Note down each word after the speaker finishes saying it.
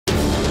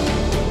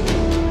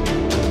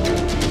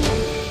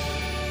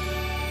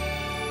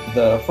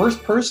the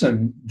first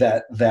person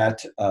that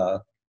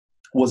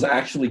was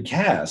actually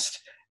cast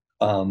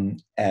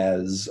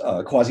as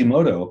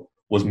Quasimodo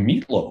was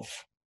Meat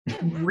Loaf.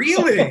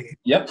 Really?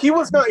 Yep. He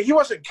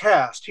wasn't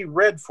cast. He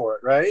read for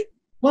it, right?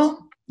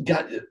 Well,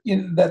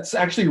 that's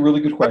actually a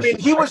really good question. I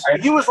mean,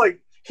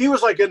 he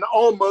was like an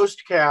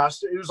almost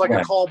cast. It was like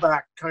a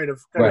callback kind of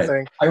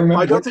thing. I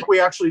remember. I don't think we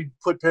actually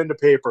put pen to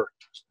paper.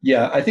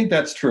 Yeah, I think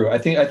that's true. I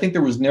think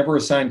there was never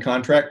a signed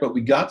contract, but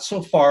we got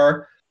so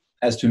far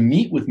as to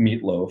meet with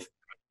Meat Loaf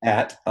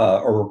at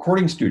a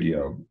recording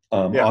studio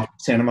off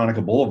Santa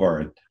Monica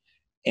Boulevard,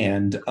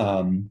 and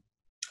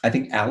I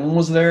think Alan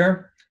was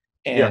there,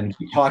 and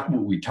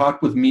we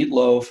talked with Meat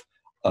Loaf.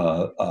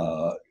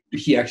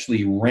 He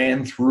actually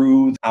ran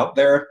through Out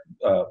There,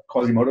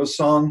 Quasimodo's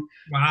song.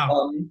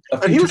 Wow.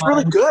 And he was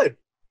really good.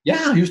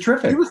 Yeah, he was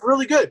terrific. He was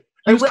really good.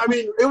 I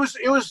mean, it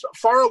was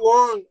far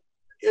along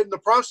in the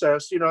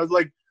process,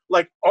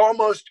 like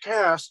almost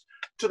cast,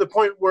 to the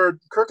point where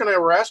Kirk and I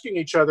were asking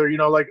each other,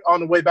 like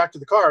on the way back to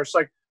the car, it's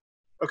like,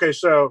 okay,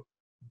 so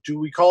do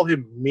we call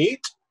him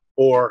Meat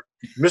or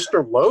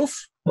Mr.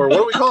 Loaf, or what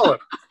do we call him?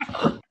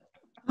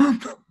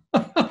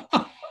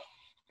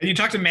 And you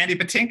talked to Mandy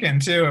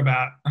Patinkin too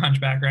about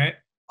Hunchback, right?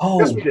 Oh,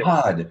 yes,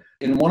 God.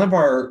 In one of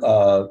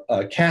our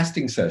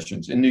casting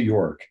sessions in New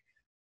York,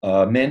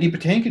 Mandy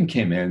Patinkin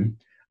came in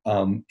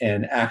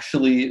and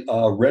actually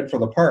read for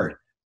the part.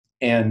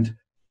 And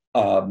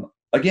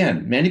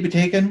again, Mandy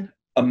Patinkin,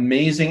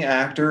 amazing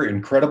actor,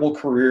 incredible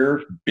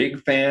career,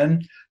 big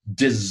fan,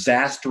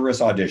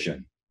 disastrous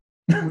audition.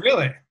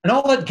 Really? And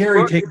I'll let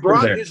Gary take it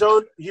from there.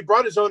 He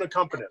brought his own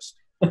accompanist.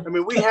 I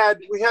mean, we had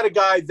a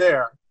guy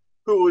there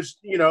who was,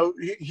 he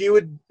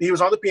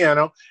was on the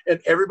piano, and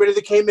everybody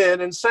that came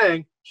in and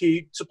sang,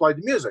 he supplied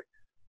the music.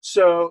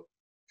 So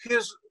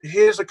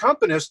his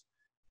accompanist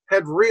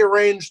had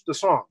rearranged the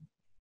song,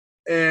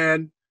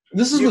 and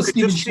this is what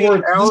Stephen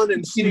Schwartz. Alan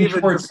and Stephen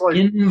just like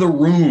in the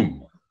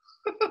room.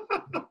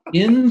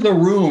 In the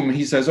room,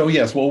 he says, "Oh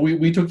yes, well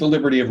we took the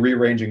liberty of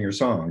rearranging your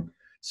song."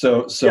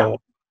 So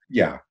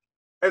yeah.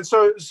 And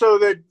so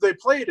they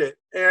played it,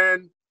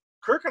 and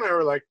Kirk and I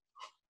were like,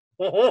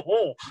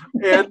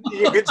 and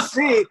you could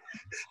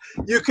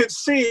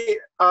see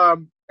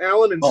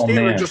Alan and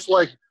Stephen just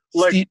like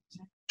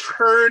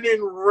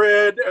turning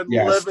red and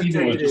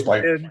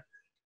levitating,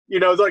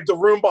 and like the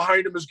room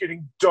behind him is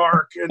getting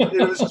dark, and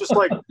it was just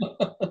like,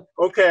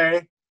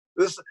 okay,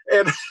 this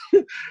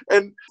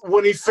and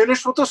when he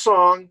finished with the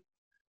song,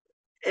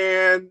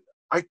 and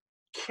I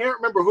can't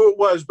remember who it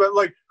was, but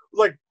like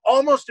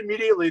almost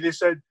immediately they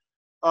said,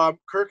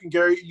 Kirk and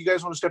Gary, you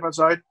guys want to step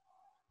outside?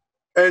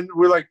 And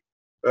we're like,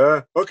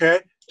 okay.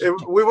 And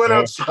we went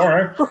outside. All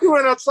right. We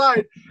went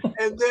outside,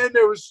 and then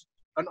there was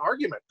an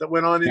argument that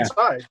went on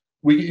inside.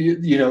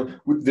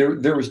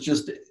 There was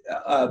just.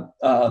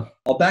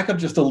 I'll back up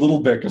just a little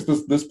bit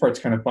because this part's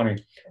kind of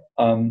funny.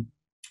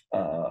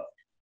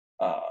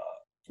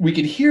 We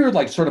could hear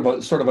like sort of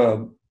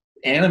a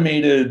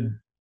animated,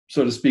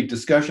 so to speak,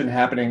 discussion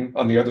happening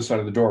on the other side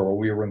of the door while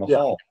we were in the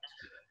hall.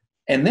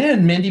 And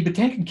then Mandy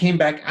Patinkin came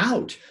back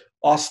out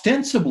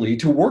ostensibly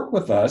to work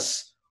with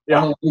us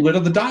on a little bit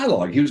of the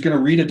dialogue. He was going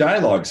to read a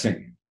dialogue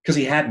scene because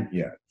he hadn't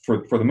yet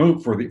for the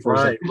move for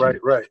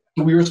right.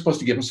 So we were supposed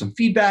to give him some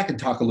feedback and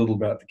talk a little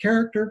about the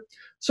character.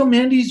 So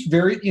Mandy's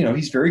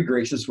he's very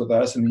gracious with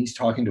us, and he's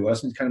talking to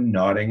us and he's kind of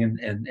nodding and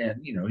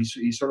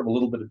he's sort of a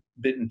little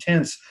bit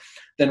intense.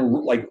 Then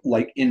like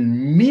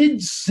in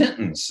mid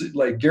sentence,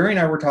 like Gary and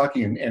I were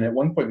talking, and at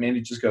one point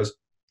Mandy just goes,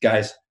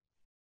 "Guys,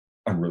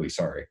 I'm really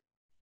sorry.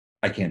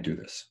 I can't do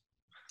this."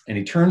 And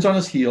he turns on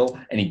his heel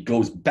and he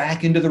goes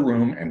back into the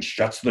room and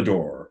shuts the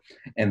door.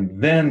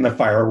 And then the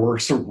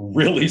fireworks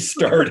really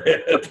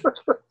started.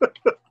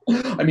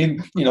 I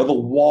mean, the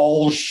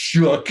walls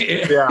shook.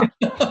 Yeah.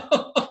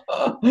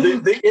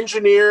 The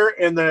engineer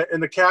and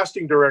the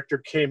casting director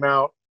came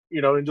out,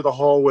 into the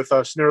hall with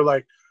us, and they're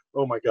like,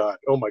 oh my God.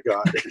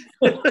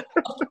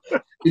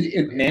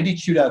 Mandy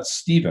chewed out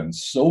Stephen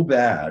so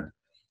bad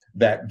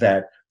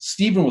that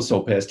Stephen was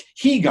so pissed,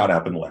 he got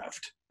up and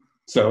left.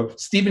 So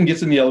Stephen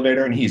gets in the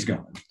elevator and he's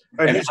gone.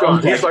 And he's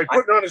gone. He's like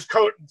putting on his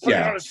coat and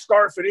putting on his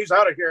scarf, and he's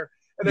out of here.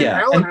 And then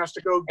Alan has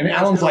to go. And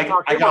Alan's like,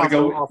 I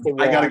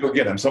gotta go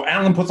get him. So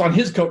Alan puts on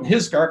his coat and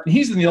his scarf, and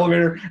he's in the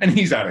elevator, and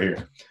he's out of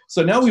here.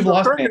 So now we've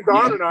lost Mandy,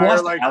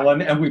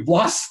 Alan, and we've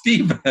lost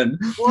Stephen. And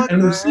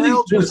we're sitting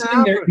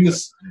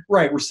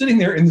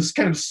there in this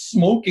kind of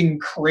smoking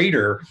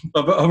crater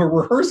of a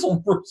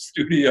rehearsal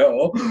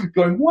studio,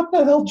 going, "What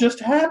the hell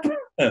just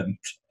happened?"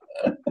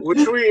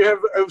 Which we have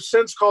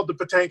since called the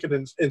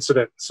Patinkin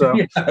incident. So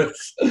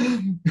yes.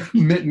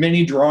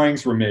 Many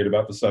drawings were made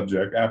about the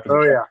subject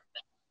after.